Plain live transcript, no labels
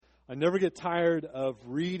I never get tired of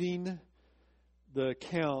reading the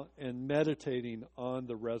account and meditating on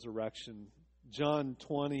the resurrection. John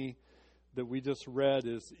 20 that we just read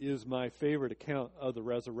is my favorite account of the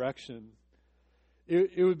resurrection.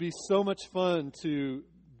 It would be so much fun to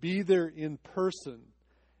be there in person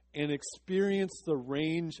and experience the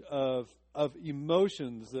range of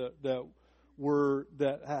emotions that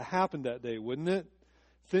happened that day, wouldn't it?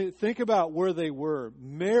 Think about where they were.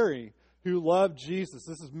 Mary, who loved Jesus.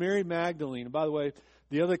 This is Mary Magdalene. And by the way,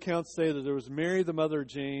 the other accounts say that there was Mary, the mother of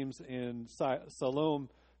James, and Salome,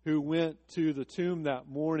 who went to the tomb that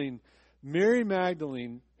morning. Mary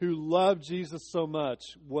Magdalene, who loved Jesus so much,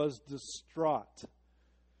 was distraught.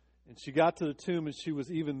 And she got to the tomb, and she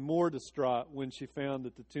was even more distraught when she found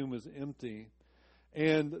that the tomb was empty.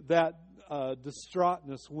 And that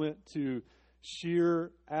distraughtness went to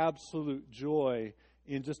sheer, absolute joy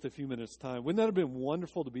in just a few minutes' time. Wouldn't that have been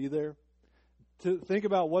wonderful to be there? To think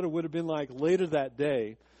about what it would have been like later that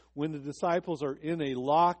day when the disciples are in a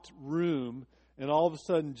locked room and all of a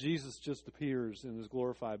sudden Jesus just appears in his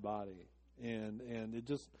glorified body. And it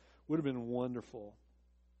just would have been wonderful.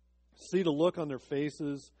 See the look on their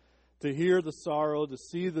faces, to hear the sorrow, to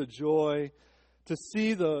see the joy, to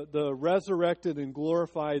see the resurrected and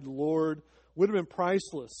glorified Lord would have been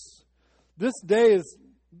priceless. This day is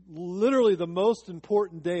literally the most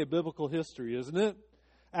important day of biblical history, isn't it?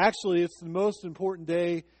 Actually, it's the most important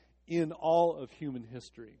day in all of human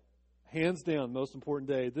history. Hands down, most important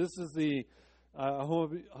day. This is the, I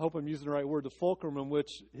hope I'm using the right word, the fulcrum in which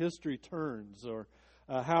history turns, or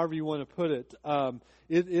however you want to put it.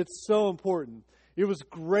 It's so important. It was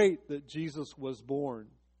great that Jesus was born.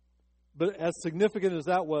 But as significant as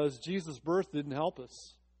that was, Jesus' birth didn't help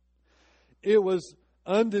us. It was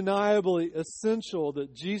undeniably essential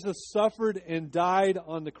that Jesus suffered and died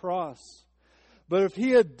on the cross. But if he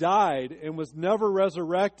had died and was never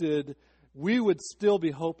resurrected, we would still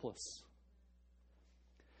be hopeless.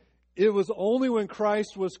 It was only when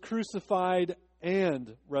Christ was crucified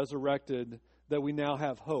and resurrected that we now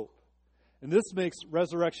have hope. And this makes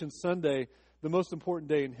Resurrection Sunday the most important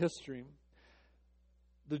day in history.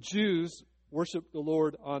 The Jews worship the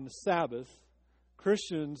Lord on the Sabbath.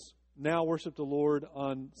 Christians now worship the Lord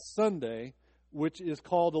on Sunday, which is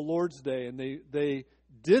called the Lord's Day. And they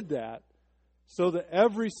did that so that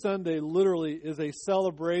every Sunday literally is a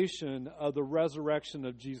celebration of the resurrection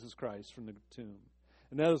of Jesus Christ from the tomb.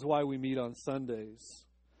 And that is why we meet on Sundays.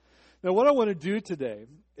 Now, what I want to do today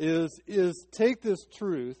is take this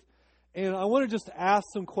truth, and I want to just ask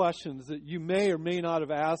some questions that you may or may not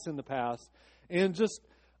have asked in the past, and just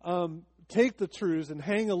take the truths and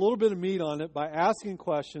hang a little bit of meat on it by asking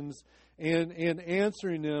questions and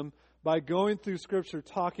answering them by going through Scripture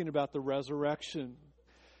talking about the resurrection.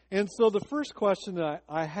 And so the first question that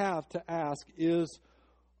I have to ask is,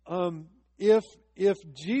 if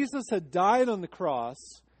Jesus had died on the cross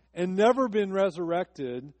and never been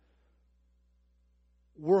resurrected,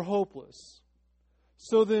 we're hopeless.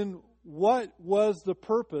 So then what was the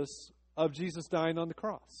purpose of Jesus dying on the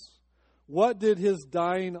cross? What did his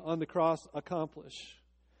dying on the cross accomplish?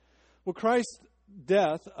 Well, Christ's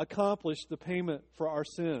death accomplished the payment for our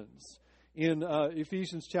sins. In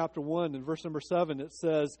Ephesians chapter 1 and verse number 7, it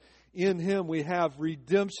says, in him we have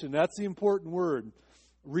redemption. That's the important word.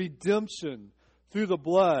 Redemption through the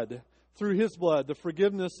blood, through his blood, the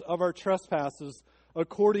forgiveness of our trespasses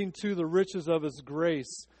according to the riches of his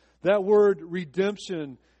grace. That word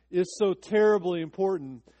redemption is so terribly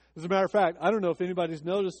important. As a matter of fact, I don't know if anybody's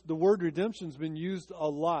noticed, the word redemption has been used a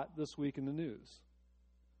lot this week in the news.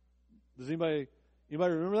 Does anybody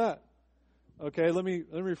remember that? Okay, let me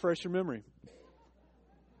refresh your memory.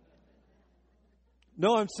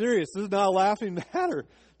 No, I'm serious. This is not a laughing matter.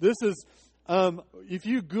 This is, if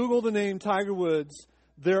you Google the name Tiger Woods,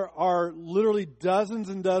 there are literally dozens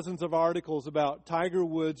and dozens of articles about Tiger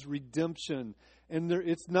Woods' redemption. And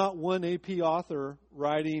it's not one AP author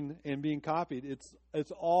writing and being copied.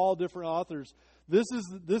 It's all different authors. This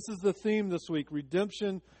is the theme this week: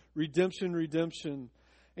 redemption, redemption, redemption.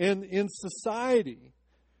 And in society,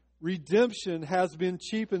 redemption has been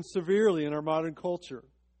cheapened severely in our modern culture.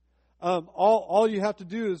 All you have to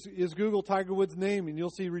do is Google Tiger Woods' name, and you'll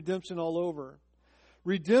see redemption all over.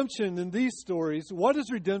 Redemption in these stories. What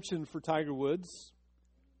is redemption for Tiger Woods?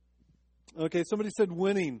 Okay, somebody said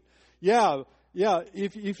winning. Yeah.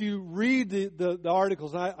 If you read the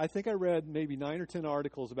articles, I think I read maybe 9 or 10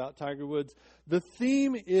 articles about Tiger Woods. The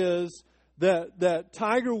theme is that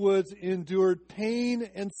Tiger Woods endured pain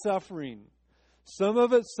and suffering. Some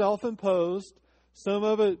of it self-imposed, some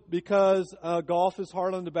of it because golf is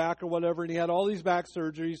hard on the back or whatever, and he had all these back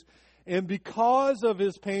surgeries. And because of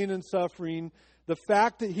his pain and suffering, the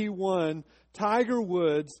fact that he won, Tiger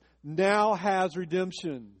Woods now has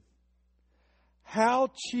redemption. How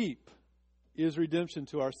cheap is redemption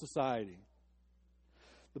to our society?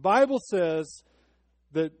 The Bible says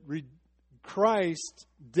that Christ's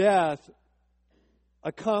death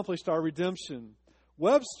accomplished our redemption.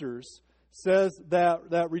 Webster's says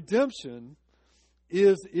that redemption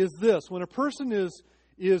is this. When a person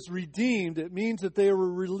is redeemed, it means that they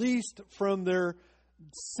were released from their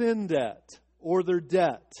sin debt or their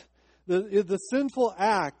debt. The sinful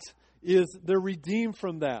act is they're redeemed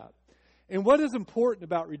from that. And what is important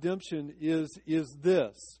about redemption is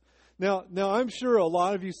this. Now I'm sure a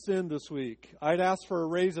lot of you sinned this week. I'd ask for a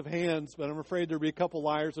raise of hands, but I'm afraid there'd be a couple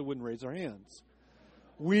liars that wouldn't raise their hands.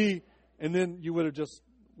 And then you would have just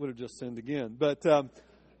sinned again. But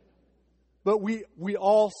we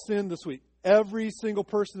all sinned this week. Every single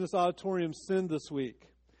person in this auditorium sinned this week.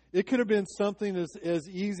 It could have been something as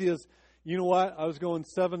easy as, you know what, I was going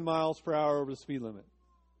 7 miles per hour over the speed limit.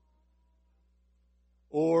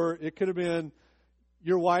 Or it could have been,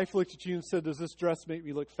 your wife looked at you and said, does this dress make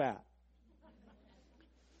me look fat?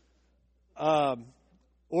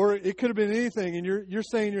 Or it could have been anything, and you're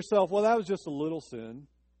saying to yourself, well, that was just a little sin,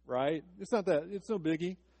 right? It's not that. It's no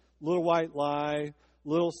biggie. Little white lie,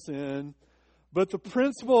 little sin. But the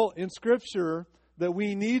principle in Scripture that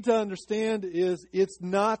we need to understand is it's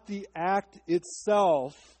not the act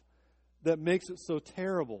itself that makes it so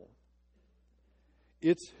terrible.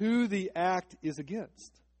 It's who the act is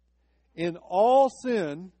against. And all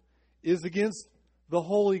sin is against the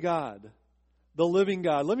holy God, the living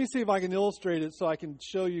God. Let me see if I can illustrate it so I can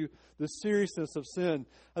show you the seriousness of sin.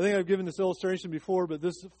 I think I've given this illustration before, but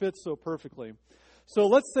this fits so perfectly. So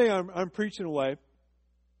let's say I'm preaching away,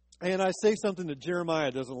 and I say something that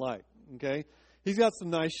Jeremiah doesn't like, okay? He's got some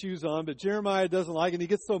nice shoes on, but Jeremiah doesn't like it, and he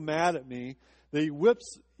gets so mad at me that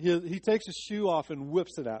he takes his shoe off and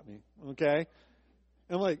whips it at me, okay?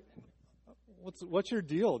 And I'm like, what's your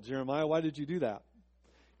deal, Jeremiah? Why did you do that?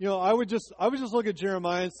 You know, I would just look at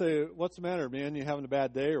Jeremiah and say, what's the matter, man? You having a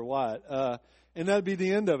bad day or what? And that'd be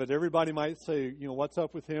the end of it. Everybody might say, you know, what's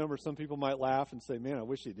up with him? Or some people might laugh and say, man, I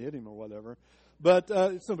wish he'd hit him or whatever. But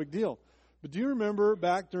it's no big deal. But do you remember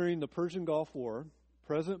back during the Persian Gulf War,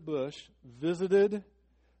 President Bush visited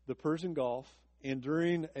the Persian Gulf, and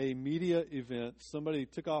during a media event, somebody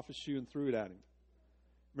took off his shoe and threw it at him.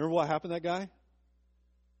 Remember what happened to that guy?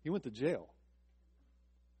 He went to jail.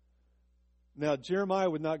 Now, Jeremiah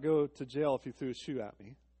would not go to jail if he threw a shoe at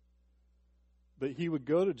me. But he would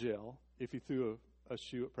go to jail if he threw a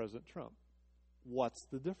shoe at President Trump. What's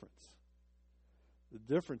the difference? The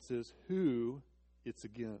difference is who it's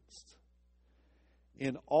against.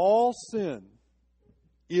 And all sin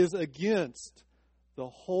is against the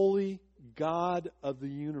holy God of the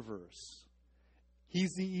universe.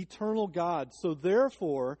 He's the eternal God. So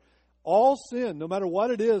therefore, all sin, no matter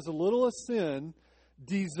what it is, a little of sin,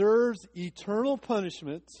 deserves eternal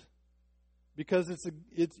punishment because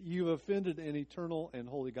you've offended an eternal and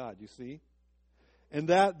holy God, you see? And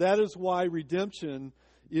that is why redemption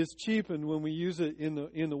is cheapened when we use it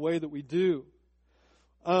in the way that we do.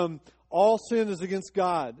 All sin is against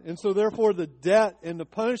God. And so therefore the debt and the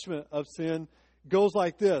punishment of sin goes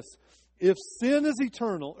like this. If sin is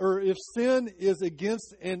eternal, or if sin is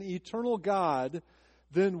against an eternal God,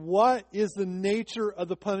 then what is the nature of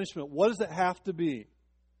the punishment? What does it have to be?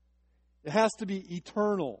 It has to be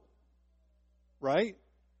eternal. Right?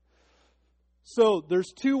 So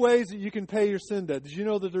there's 2 ways that you can pay your sin debt. Did you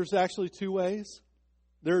know that there's actually 2 ways?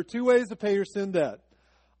 There are 2 ways to pay your sin debt.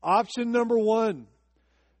 Option number 1,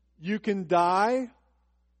 you can die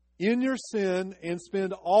in your sin and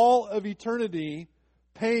spend all of eternity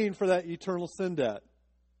paying for that eternal sin debt.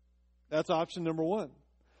 That's option number 1.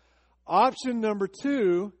 Option number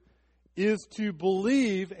 2 is to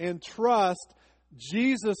believe and trust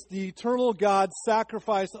Jesus, the eternal God,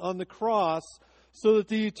 sacrificed on the cross so that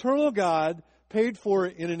the eternal God paid for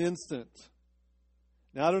it in an instant.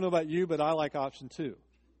 Now, I don't know about you, but I like option 2.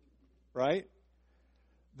 Right?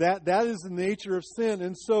 That is the nature of sin.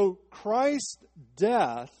 And so Christ's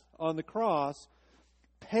death on the cross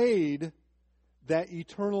paid that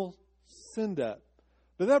eternal sin debt.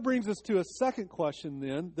 But that brings us to a second question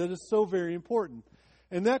then that is so very important.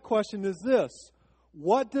 And that question is this.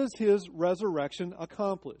 What does his resurrection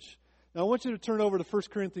accomplish? Now I want you to turn over to 1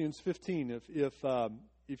 Corinthians 15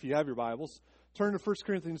 if you have your Bibles. Turn to 1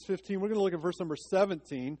 Corinthians 15. We're going to look at verse number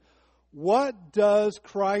 17. What does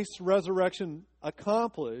Christ's resurrection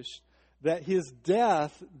accomplish that his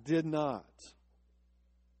death did not?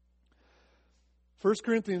 1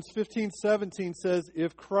 Corinthians 15:17 says,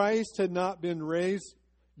 if Christ had not been raised,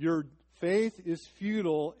 your faith is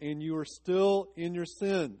futile and you are still in your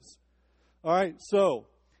sins. All right, so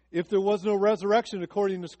if there was no resurrection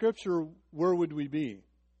according to Scripture, where would we be?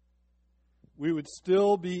 We would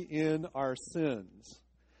still be in our sins.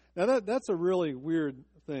 Now that's a really weird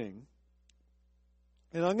thing.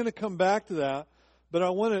 And I'm going to come back to that, but I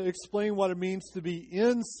want to explain what it means to be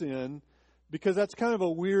in sin, because that's kind of a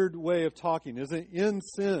weird way of talking, isn't it? In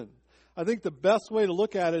sin. I think the best way to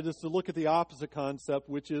look at it is to look at the opposite concept,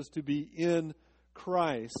 which is to be in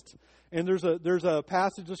Christ. And there's a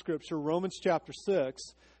passage of Scripture, Romans chapter 6,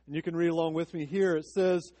 and you can read along with me here. It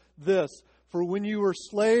says this: "For when you were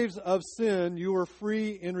slaves of sin, you were free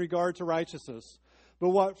in regard to righteousness. But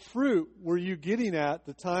what fruit were you getting at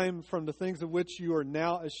the time from the things of which you are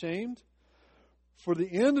now ashamed? For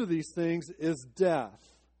the end of these things is death.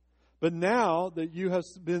 But now that you have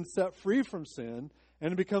been set free from sin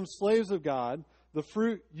and become slaves of God, the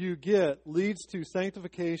fruit you get leads to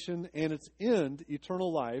sanctification and its end,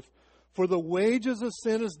 eternal life. For the wages of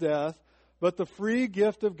sin is death, but the free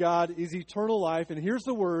gift of God is eternal life." And here's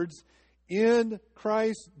the words: "in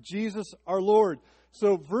Christ Jesus our Lord."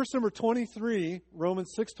 So verse number 23,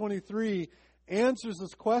 Romans 6:23, answers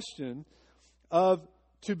this question of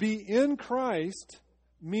to be in Christ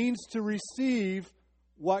means to receive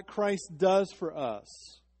what Christ does for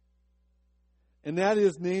us. And that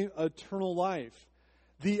is named eternal life.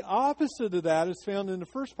 The opposite of that is found in the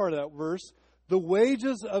first part of that verse. The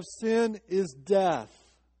wages of sin is death.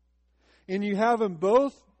 And you have them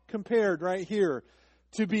both compared right here.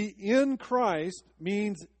 To be in Christ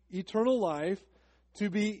means eternal life. To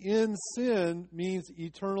be in sin means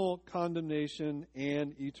eternal condemnation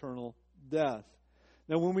and eternal death.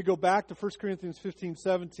 Now, when we go back to 1 Corinthians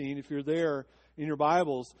 15:17, if you're there in your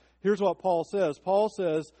Bibles, here's what Paul says. Paul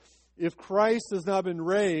says, if Christ has not been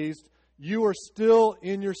raised, you are still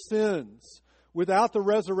in your sins. Without the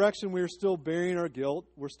resurrection, we are still bearing our guilt.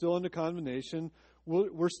 We're still under condemnation.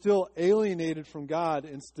 We're still alienated from God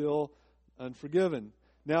and still unforgiven.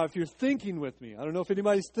 Now, if you're thinking with me, I don't know if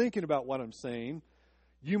anybody's thinking about what I'm saying,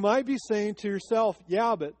 you might be saying to yourself,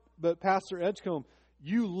 yeah, but Pastor Edgecombe,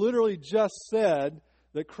 you literally just said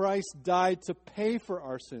that Christ died to pay for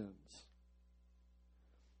our sins.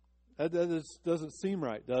 That doesn't seem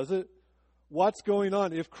right, does it? What's going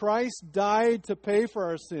on? If Christ died to pay for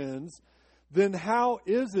our sins, then how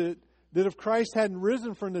is it that if Christ hadn't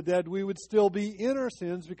risen from the dead, we would still be in our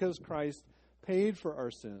sins because Christ paid for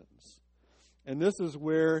our sins? And this is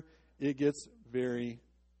where it gets very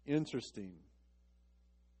interesting.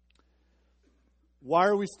 Why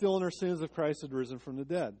are we still in our sins if Christ had risen from the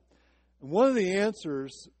dead? And one of the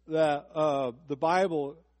answers that the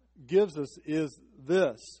Bible gives us is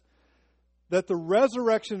this: that the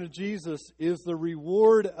resurrection of Jesus is the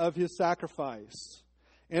reward of His sacrifice.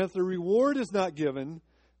 And if the reward is not given,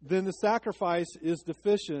 then the sacrifice is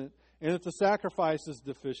deficient. And if the sacrifice is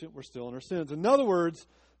deficient, we're still in our sins. In other words,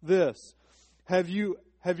 this: have you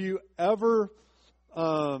ever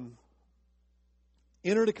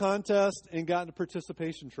entered a contest and gotten a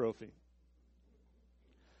participation trophy?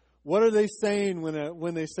 What are they saying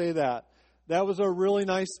when they say that? That was a really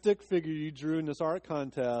nice stick figure you drew in this art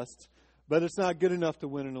contest, but it's not good enough to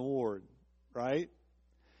win an award, right?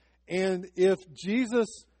 And if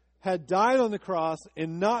Jesus had died on the cross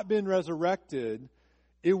and not been resurrected,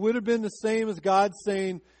 it would have been the same as God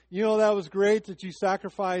saying, you know, that was great that you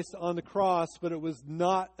sacrificed on the cross, but it was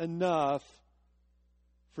not enough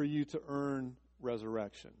for you to earn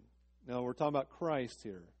resurrection. Now, we're talking about Christ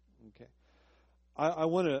here. Okay. I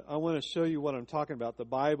want to show you what I'm talking about. The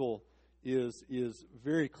Bible is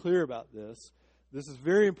very clear about this. This is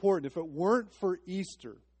very important. If it weren't for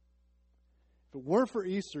Easter,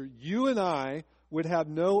 you and I would have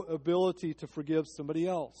no ability to forgive somebody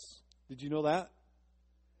else. Did you know that?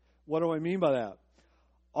 What do I mean by that?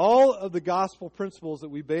 All of the gospel principles that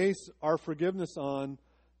we base our forgiveness on,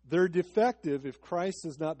 they're defective if Christ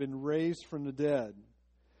has not been raised from the dead.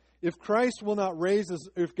 If God will not raise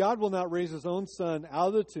His own Son out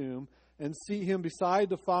of the tomb and seat Him beside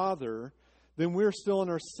the Father, then we're still in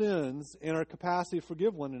our sins, and our capacity to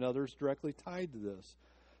forgive one another is directly tied to this.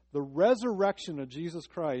 The resurrection of Jesus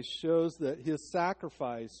Christ shows that His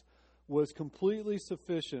sacrifice was completely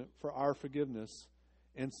sufficient for our forgiveness,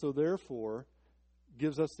 and so therefore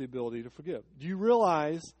gives us the ability to forgive. Do you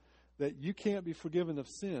realize that you can't be forgiven of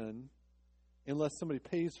sin unless somebody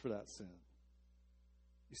pays for that sin?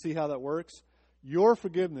 You see how that works? Your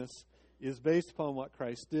forgiveness is based upon what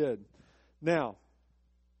Christ did. Now,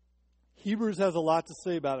 Hebrews has a lot to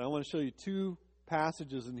say about it. I want to show you two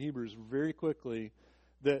passages in Hebrews very quickly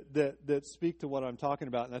that speak to what I'm talking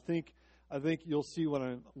about. And I think I think you'll see what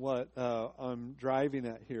I'm driving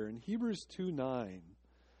at here. In Hebrews 2:9,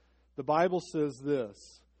 the Bible says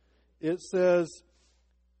this. It says,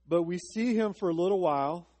 "But we see him for a little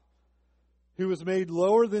while, who was made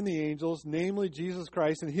lower than the angels, namely Jesus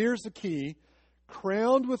Christ." And here's the key: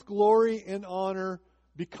 crowned with glory and honor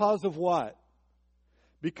because of what?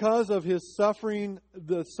 Because of his suffering,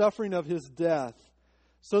 the suffering of his death,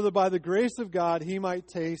 so that by the grace of God he might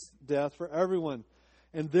taste death for everyone.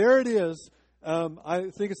 And there it is. I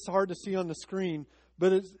think it's hard to see on the screen,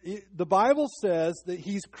 but the Bible says that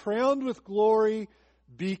he's crowned with glory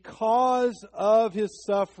because of his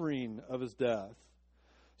suffering of his death.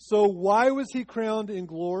 So why was he crowned in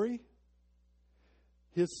glory?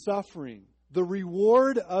 His suffering. The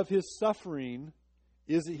reward of his suffering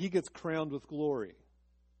is that he gets crowned with glory.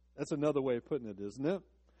 That's another way of putting it, isn't it?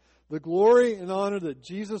 The glory and honor that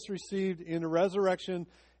Jesus received in the resurrection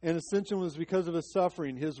and ascension was because of his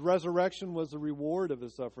suffering. His resurrection was the reward of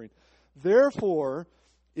his suffering. Therefore,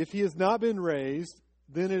 if he has not been raised,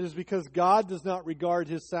 then it is because God does not regard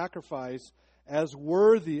his sacrifice as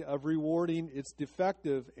worthy of rewarding its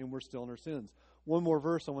defective, and we're still in our sins. One more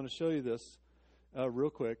verse, I want to show you this real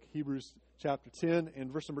quick. Hebrews chapter 10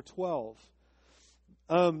 and verse number 12.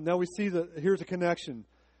 Now we see that here's a connection.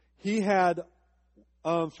 He had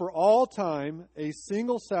for all time a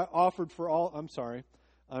single offered for all. I'm sorry,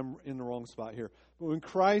 I'm in the wrong spot here. But when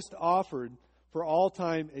Christ offered for all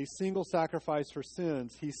time a single sacrifice for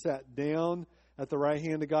sins, he sat down at the right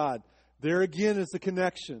hand of God. There again is the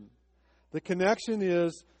connection. The connection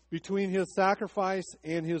is between his sacrifice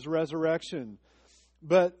and his resurrection.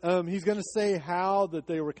 But he's going to say how that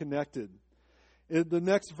they were connected. The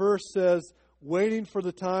next verse says, waiting for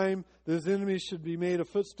the time that his enemies should be made a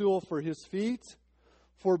footstool for his feet.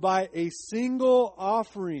 For by a single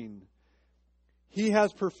offering he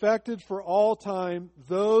has perfected for all time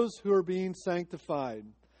those who are being sanctified.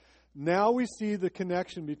 Now we see the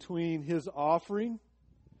connection between his offering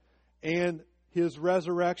and his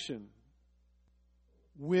resurrection.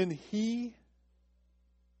 When he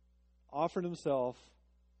offered himself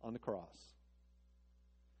on the cross,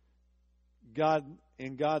 God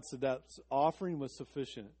said that offering was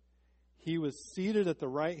sufficient. He was seated at the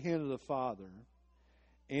right hand of the Father,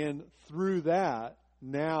 and through that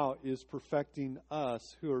now is perfecting us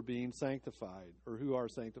who are being sanctified, or who are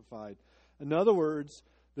sanctified. In other words,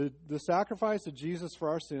 the sacrifice of Jesus for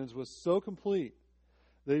our sins was so complete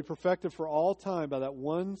that he perfected for all time by that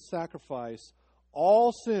one sacrifice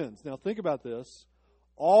all sins. Now think about this.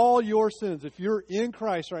 All your sins, if you're in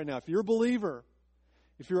Christ right now, if you're a believer,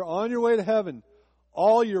 if you're on your way to heaven,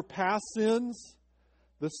 all your past sins,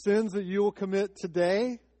 the sins that you will commit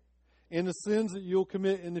today, and the sins that you'll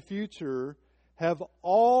commit in the future have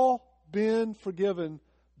all been forgiven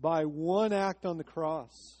by one act on the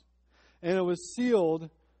cross. And it was sealed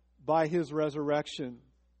by his resurrection.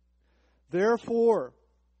 Therefore,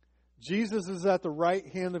 Jesus is at the right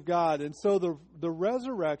hand of God. And so the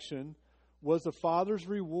resurrection was the Father's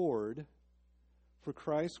reward for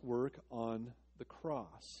Christ's work on the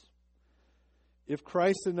cross. If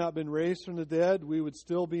Christ had not been raised from the dead, we would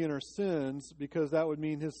still be in our sins, because that would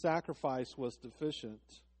mean his sacrifice was deficient.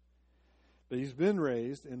 But he's been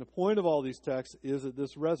raised, and the point of all these texts is that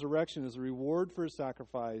this resurrection is a reward for his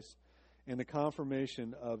sacrifice and the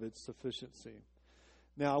confirmation of its sufficiency.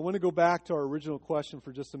 Now, I want to go back to our original question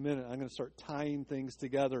for just a minute. I'm going to start tying things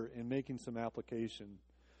together and making some application.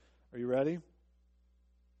 Are you ready?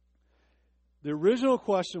 The original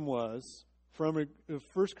question was, from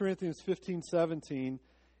 1 Corinthians 15:17,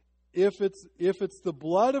 if it's the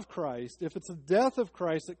blood of Christ, if it's the death of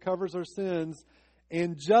Christ that covers our sins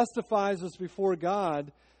and justifies us before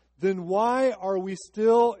God, then why are we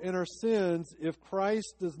still in our sins if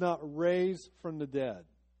Christ does not raise from the dead?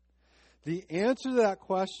 The answer to that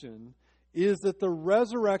question is that the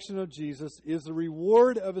resurrection of Jesus is the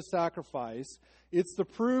reward of his sacrifice. It's the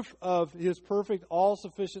proof of his perfect,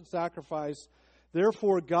 all-sufficient sacrifice.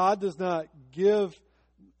 Therefore, God does not give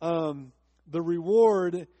the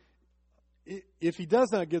reward. If he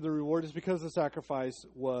does not give the reward, it's because the sacrifice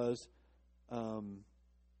was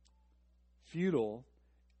futile,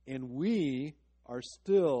 and we are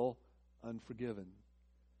still unforgiven.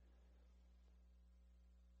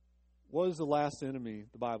 What is the last enemy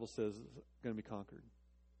the Bible says is going to be conquered?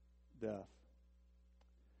 Death.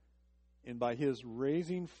 And by his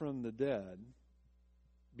raising from the dead,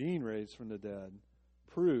 being raised from the dead,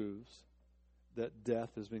 proves that death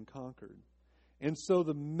has been conquered. And so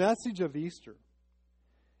the message of Easter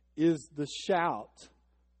is the shout,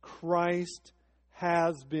 Christ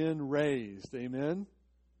has been raised. Amen?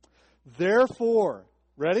 Therefore,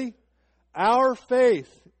 ready? Our faith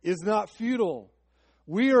is not futile.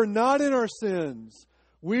 We are not in our sins.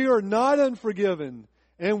 We are not unforgiven.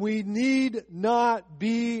 And we need not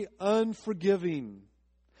be unforgiving.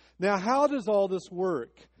 Now, how does all this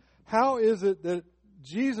work? How is it that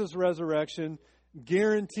Jesus' resurrection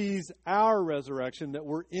guarantees our resurrection, that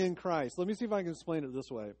we're in Christ? Let me see if I can explain it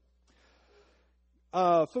this way.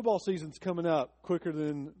 Football season's coming up quicker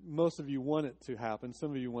than most of you want it to happen.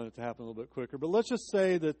 Some of you want it to happen a little bit quicker. But let's just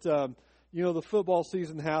say that, the football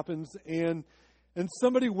season happens and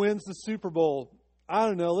somebody wins the Super Bowl. I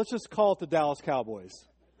don't know. Let's just call it the Dallas Cowboys.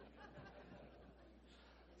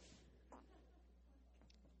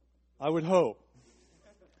 I would hope.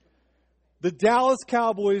 The Dallas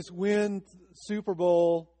Cowboys win Super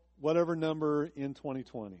Bowl, whatever number, in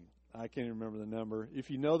 2020. I can't even remember the number. If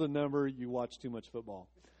you know the number, you watch too much football.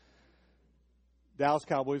 Dallas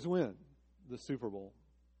Cowboys win the Super Bowl.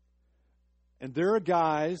 And there are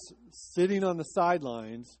guys sitting on the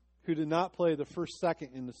sidelines who did not play the first second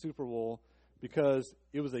in the Super Bowl because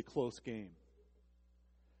it was a close game.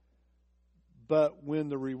 But when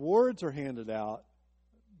the rewards are handed out,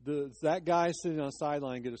 does that guy sitting on the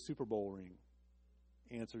sideline get a Super Bowl ring?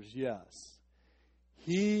 Answer is yes.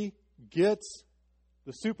 He gets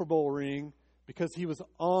the Super Bowl ring because he was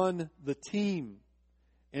on the team.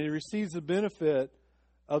 And he receives the benefit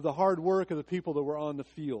of the hard work of the people that were on the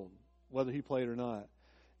field, whether he played or not.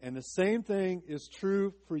 And the same thing is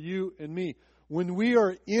true for you and me. When we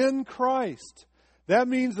are in Christ, that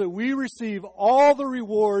means that we receive all the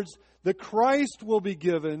rewards that Christ will be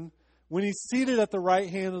given when He's seated at the right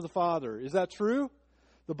hand of the Father. Is that true?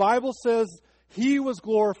 The Bible says He was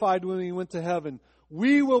glorified when He went to heaven.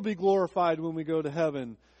 We will be glorified when we go to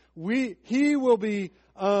heaven. He will be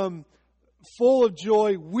full of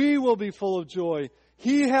joy. We will be full of joy.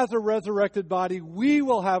 He has a resurrected body. We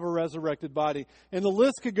will have a resurrected body. And the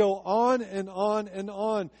list could go on and on and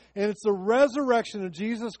on. And it's the resurrection of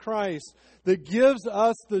Jesus Christ that gives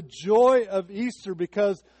us the joy of Easter,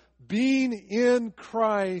 because being in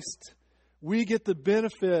Christ, we get the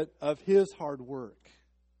benefit of His hard work.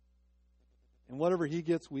 And whatever He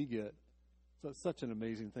gets, we get. So it's such an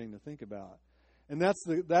amazing thing to think about. And that's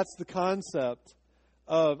the concept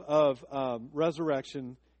of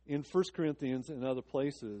resurrection in 1 Corinthians and other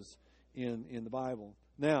places in the Bible.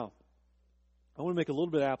 Now, I want to make a little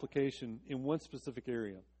bit of application in one specific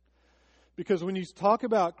area. Because when you talk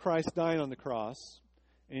about Christ dying on the cross,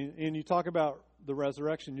 and you talk about the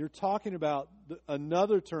resurrection, you're talking about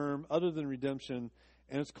another term other than redemption,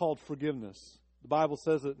 and it's called forgiveness. The Bible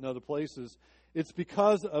says it in other places. It's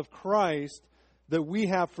because of Christ that we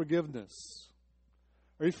have forgiveness.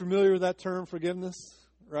 Are you familiar with that term, forgiveness?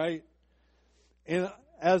 Right? And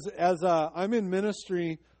as I'm in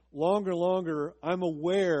ministry longer, I'm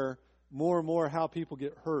aware more and more how people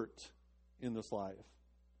get hurt in this life.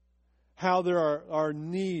 How there are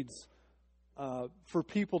needs for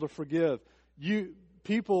people to forgive.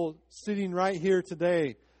 People sitting right here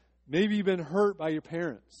today, maybe you've been hurt by your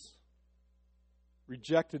parents,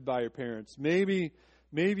 rejected by your parents. Maybe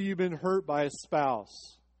you've been hurt by a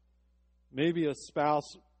spouse. Maybe a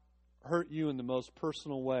spouse hurt you in the most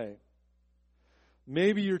personal way.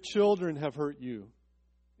 Maybe your children have hurt you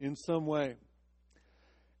in some way.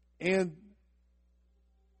 And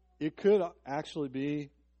it could actually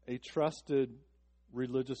be a trusted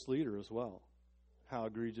religious leader as well. How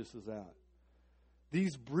egregious is that?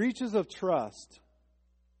 These breaches of trust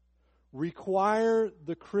require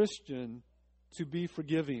the Christian to be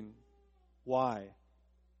forgiving. Why?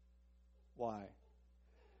 Why?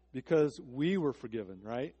 Because we were forgiven,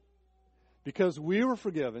 right? Because we were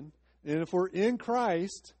forgiven. And if we're in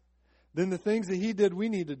Christ, then the things that He did we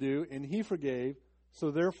need to do, and He forgave, so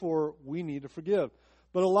therefore we need to forgive.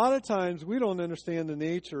 But a lot of times we don't understand the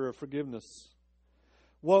nature of forgiveness.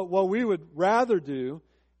 What we would rather do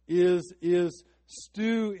is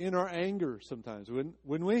stew in our anger sometimes, wouldn't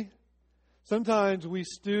we? Sometimes we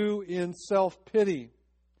stew in self-pity.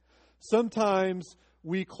 Sometimes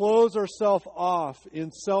we close ourselves off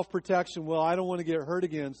in self-protection. Well, I don't want to get hurt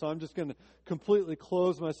again, so I'm just going to completely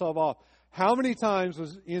close myself off. How many times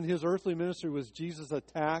was in His earthly ministry was Jesus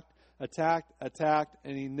attacked,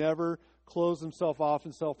 and He never closed Himself off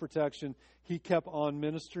in self-protection? He kept on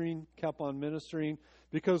ministering,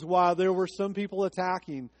 because while there were some people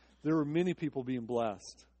attacking, there were many people being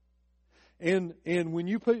blessed. And when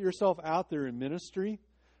you put yourself out there in ministry,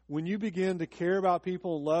 when you begin to care about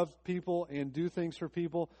people, love people, and do things for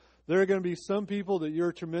people, there are going to be some people that you're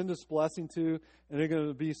a tremendous blessing to, and there are going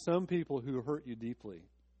to be some people who hurt you deeply.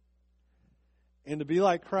 And to be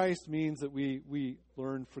like Christ means that we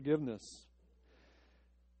learn forgiveness.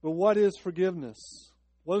 But what is forgiveness?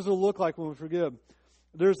 What does it look like when we forgive?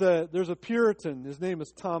 There's a Puritan. His name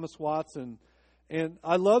is Thomas Watson. And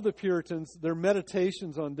I love the Puritans. Their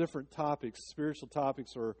meditations on different topics, spiritual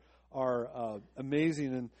topics, are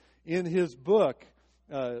amazing. And in his book,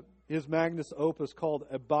 his magnus opus called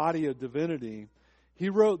A Body of Divinity, he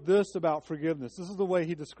wrote this about forgiveness. This is the way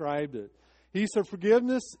he described it. He said, forgiving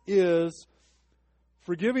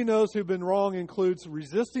those who've been wrong includes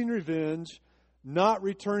resisting revenge, not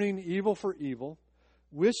returning evil for evil,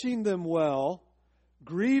 wishing them well,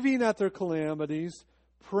 grieving at their calamities,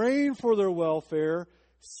 praying for their welfare,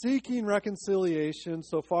 seeking reconciliation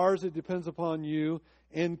so far as it depends upon you,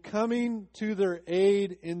 and coming to their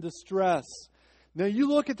aid in distress. Now you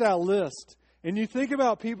look at that list and you think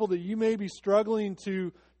about people that you may be struggling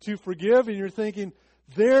to forgive, and you're thinking,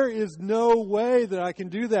 there is no way that I can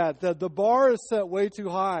do that. That the bar is set way too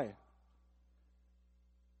high.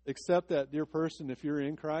 Except that, dear person, if you're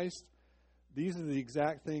in Christ, these are the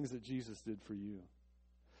exact things that Jesus did for you.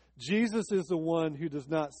 Jesus is the one who does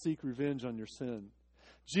not seek revenge on your sin.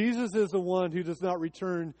 Jesus is the one who does not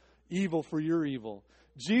return evil for your evil.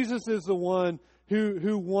 Jesus is the one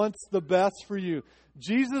who wants the best for you.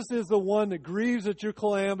 Jesus is the one that grieves at your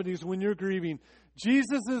calamities when you're grieving.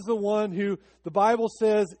 Jesus is the one who, the Bible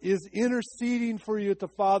says, is interceding for you at the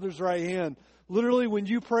Father's right hand. Literally, when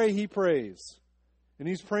you pray, He prays. And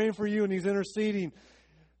He's praying for you and He's interceding,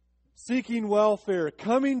 seeking welfare,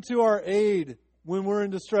 coming to our aid when we're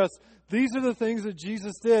in distress. These are the things that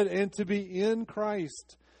Jesus did. And to be in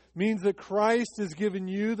Christ means that Christ has given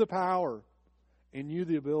you the power and you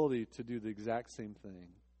the ability to do the exact same thing.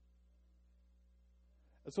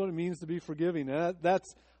 That's what it means to be forgiving.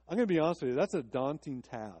 That's, I'm going to be honest with you, that's a daunting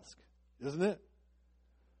task, isn't it?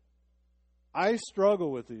 I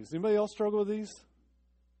struggle with these. Anybody else struggle with these?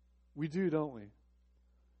 We do, don't we?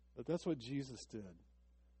 But that's what Jesus did.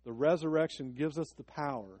 The resurrection gives us the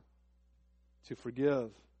power to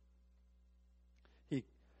forgive.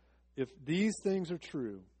 If these things are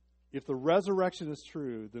true, if the resurrection is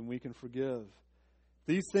true, then we can forgive. If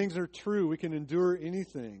these things are true, we can endure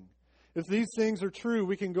anything. If these things are true,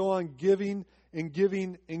 we can go on giving and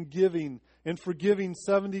giving and giving and forgiving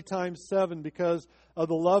 70 times 7 because of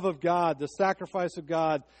the love of God, the sacrifice of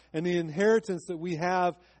God, and the inheritance that we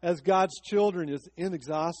have as God's children is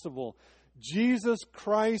inexhaustible. Jesus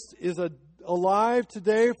Christ is alive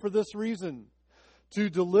today for this reason, to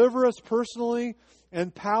deliver us personally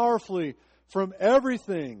and powerfully from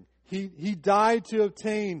everything He died to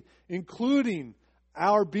obtain, including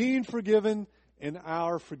our being forgiven and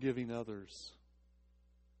our forgiving others.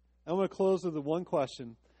 I'm going to close with the one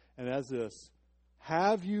question, and as this: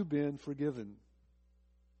 have you been forgiven?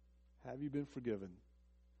 Have you been forgiven?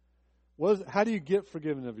 How do you get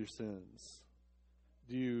forgiven of your sins?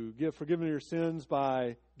 Do you get forgiven of your sins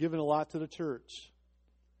by giving a lot to the church?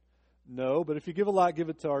 No, but if you give a lot, give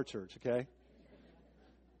it to our church, okay?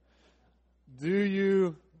 Do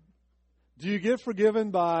you get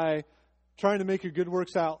forgiven by trying to make your good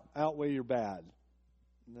works outweigh your bad?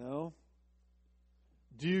 No.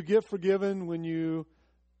 Do you get forgiven when you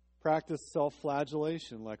practice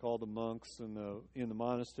self-flagellation like all the monks in the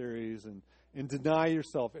monasteries and deny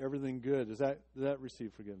yourself everything good? Does that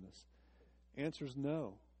receive forgiveness? Answer is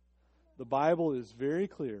no. The Bible is very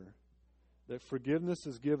clear that forgiveness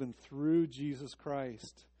is given through Jesus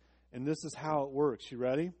Christ. And this is how it works. You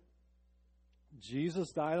ready?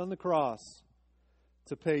 Jesus died on the cross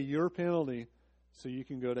to pay your penalty so you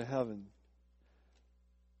can go to heaven.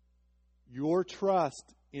 Your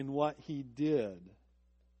trust in what He did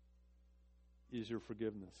is your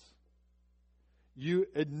forgiveness. You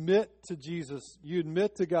admit to Jesus, you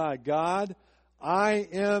admit to God, God, I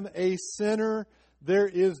am a sinner. There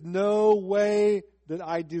is no way that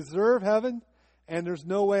I deserve heaven, and there's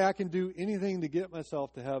no way I can do anything to get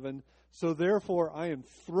myself to heaven. So therefore, I am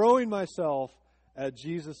throwing myself at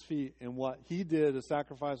Jesus' feet and what He did, a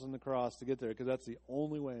sacrifice on the cross to get there, because that's the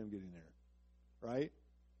only way I'm getting there. Right?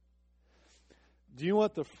 Do you know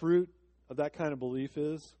what the fruit of that kind of belief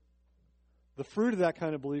is? The fruit of that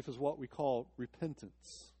kind of belief is what we call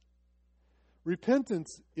repentance.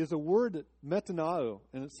 Repentance is a word, metanao,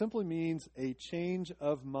 and it simply means a change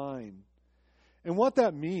of mind. And what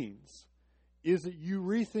that means is that you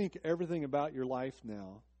rethink everything about your life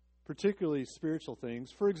now, particularly spiritual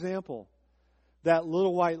things. For example, that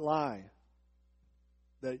little white lie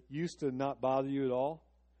that used to not bother you at all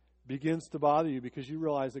begins to bother you because you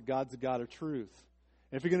realize that God's a God of truth.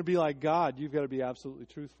 And if you're going to be like God, you've got to be absolutely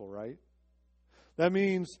truthful, right? That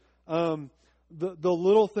means the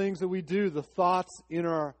little things that we do, the thoughts in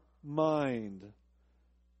our mind.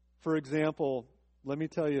 For example, let me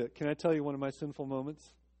tell you, can I tell you one of my sinful moments?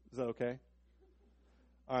 Is that okay?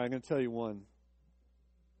 All right, I'm going to tell you one.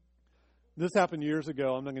 This happened years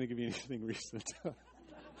ago. I'm not going to give you anything recent.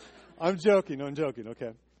 I'm joking.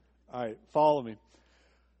 Okay. All right, follow me.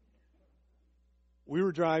 We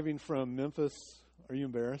were driving from Memphis. Are you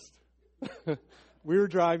embarrassed? We were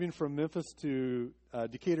driving from Memphis to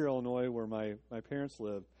Decatur, Illinois, where my parents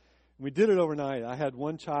live. And we did it overnight. I had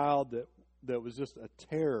one child that was just a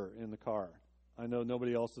terror in the car. I know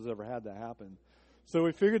nobody else has ever had that happen. So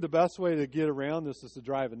we figured the best way to get around this is to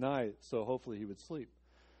drive at night, so hopefully he would sleep.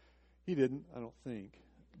 He didn't, I don't think.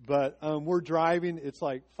 But we're driving. It's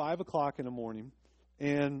like 5 o'clock in the morning.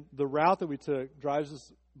 And the route that we took drives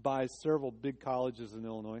us by several big colleges in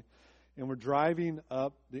Illinois. And we're driving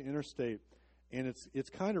up the interstate. And it's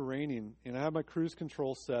kind of raining. And I have my cruise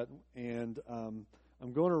control set. And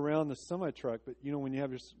I'm going around the semi-truck. But, you know, when you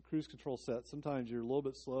have your cruise control set, sometimes you're a little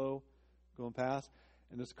bit slow going past.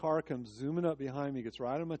 And this car comes zooming up behind me, gets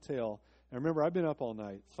right on my tail. And remember, I've been up all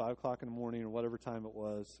night. It's 5 o'clock in the morning or whatever time it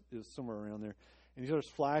was somewhere around there. And he starts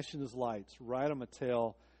flashing his lights right on my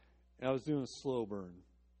tail. And I was doing a slow burn.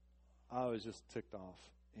 I was just ticked off.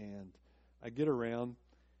 And I get around,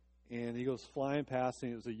 and he goes flying past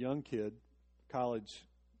me. It was a young kid, college,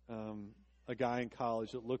 a guy in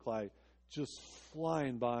college that looked like just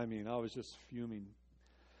flying by me. And I was just fuming.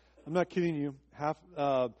 I'm not kidding you.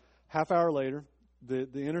 Half hour later, the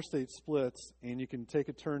interstate splits, and you can take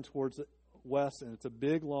a turn towards the west, and it's a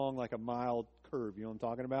big, long, like a mile curve. You know what I'm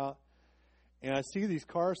talking about? And I see these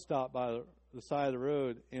cars stop by the side of the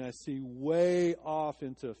road, and I see way off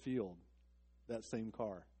into a field that same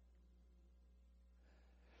car.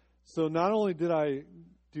 So not only did I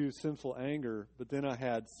do sinful anger, but then I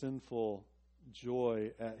had sinful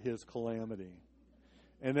joy at his calamity.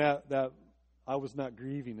 And that I was not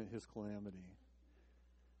grieving at his calamity.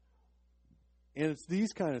 And it's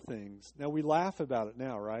these kind of things. Now, we laugh about it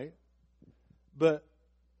now, right? But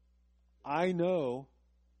I know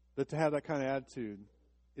that to have that kind of attitude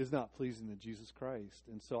is not pleasing to Jesus Christ.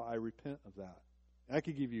 And so I repent of that. And I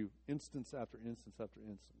could give you instance after instance after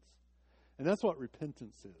instance. And that's what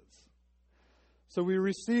repentance is. So we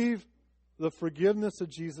receive the forgiveness of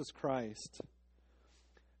Jesus Christ.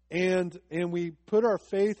 And we put our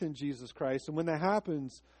faith in Jesus Christ. And when that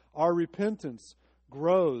happens, our repentance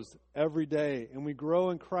grows every day. And we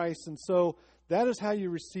grow in Christ. And so that is how you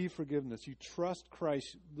receive forgiveness. You trust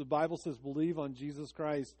Christ. The Bible says, believe on Jesus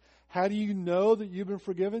Christ. How do you know that you've been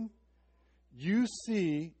forgiven? You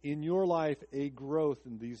see in your life a growth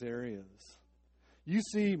in these areas. You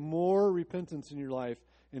see more repentance in your life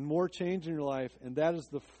and more change in your life. And that is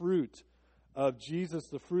the fruit of Jesus,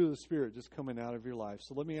 the fruit of the Spirit just coming out of your life.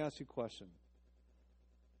 So let me ask you a question.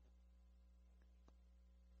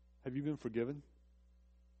 Have you been forgiven?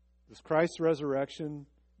 Does Christ's resurrection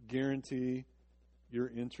guarantee your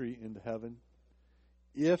entry into heaven?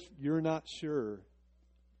 If you're not sure,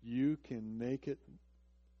 you can make it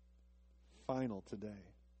final today.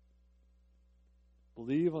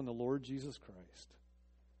 Believe on the Lord Jesus Christ,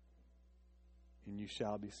 and you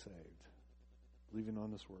shall be saved. Believing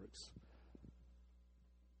on His works.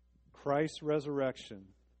 Christ's resurrection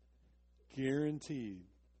guaranteed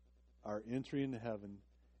our entry into heaven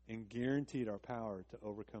and guaranteed our power to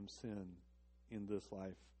overcome sin in this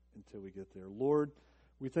life until we get there. Lord,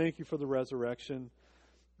 we thank you for the resurrection.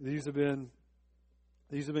 These have been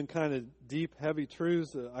kind of deep, heavy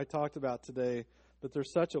truths that I talked about today, but they're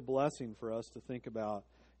such a blessing for us to think about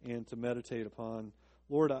and to meditate upon.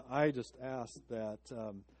 Lord, I just ask that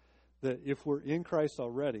if we're in Christ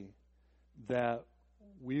already, that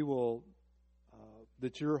we will,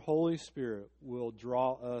 that your Holy Spirit will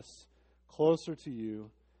draw us closer to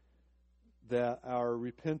you, that our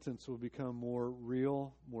repentance will become more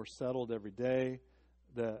real, more settled every day,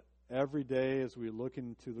 that every day as we look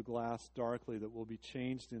into the glass darkly, that we'll be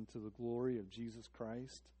changed into the glory of Jesus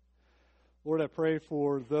Christ. Lord, I pray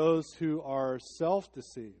for those who are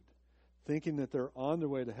self-deceived, thinking that they're on their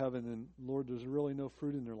way to heaven, and Lord, there's really no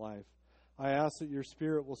fruit in their life. I ask that your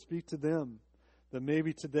Spirit will speak to them, that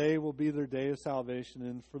maybe today will be their day of salvation.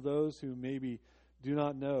 And for those who maybe do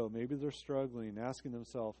not know, maybe they're struggling, asking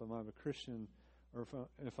themselves, am I a Christian or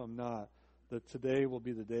if I'm not, that today will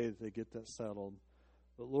be the day that they get that settled.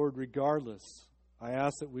 But Lord, regardless, I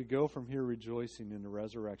ask that we go from here rejoicing in the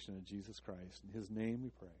resurrection of Jesus Christ. In His name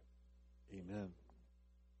we pray. Amen.